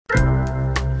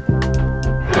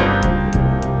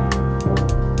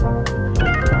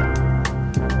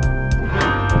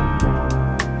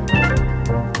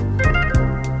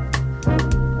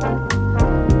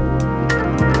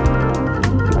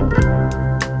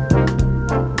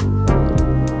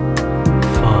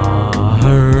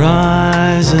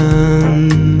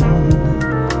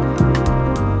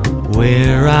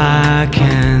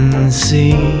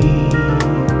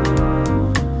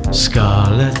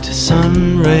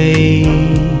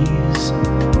blaze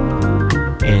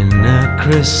in a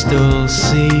crystal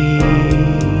sea,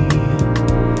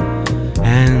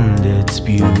 and its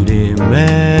beauty melt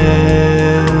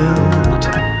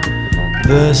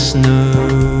the snows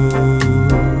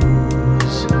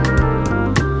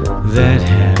that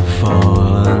have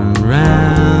fallen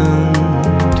round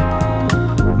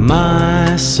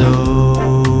my soul.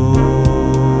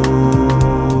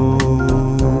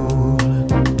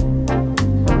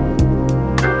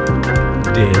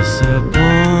 Disappointed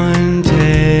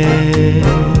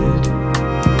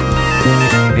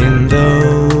in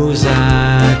those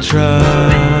I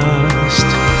trust,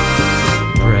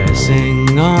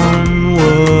 pressing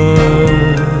onward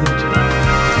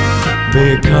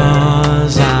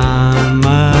because I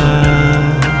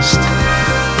must,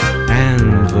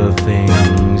 and the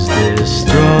things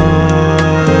destroying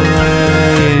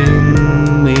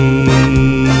me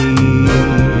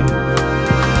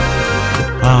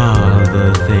are the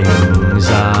things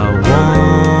I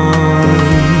want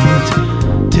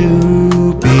to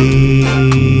be.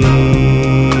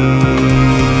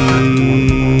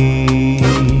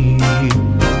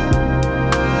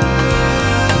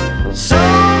 So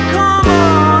come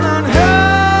on and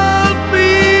help me,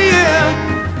 yeah.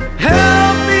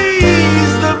 Help me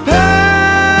ease the pain.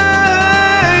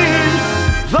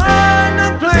 Find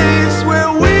a place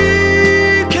where we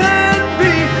can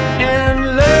be and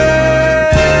let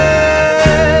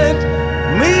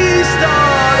me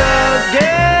start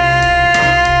again.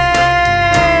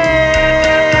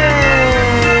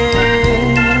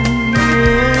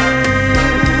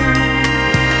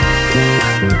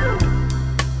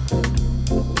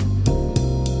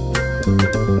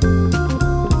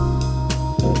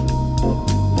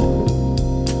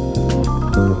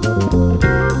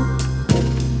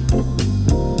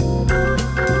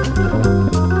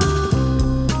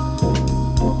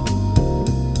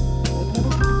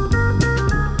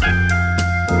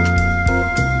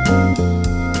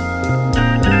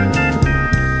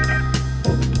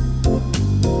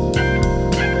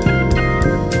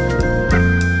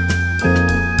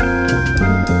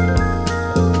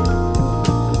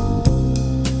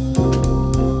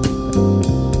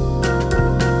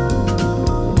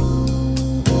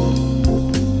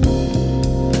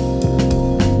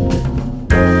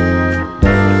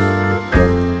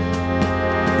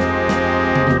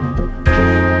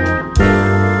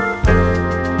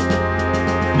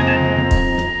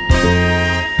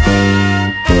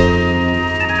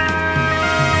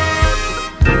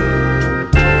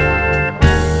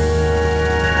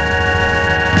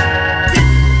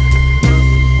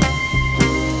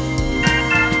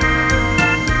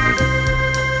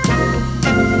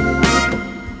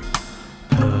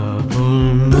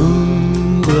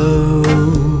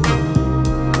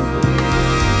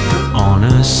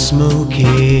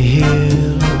 Smoky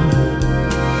hill,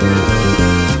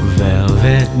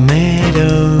 velvet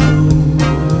meadows,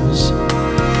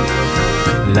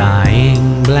 lying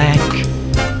black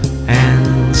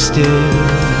and still,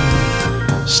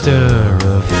 stir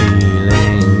a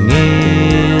feeling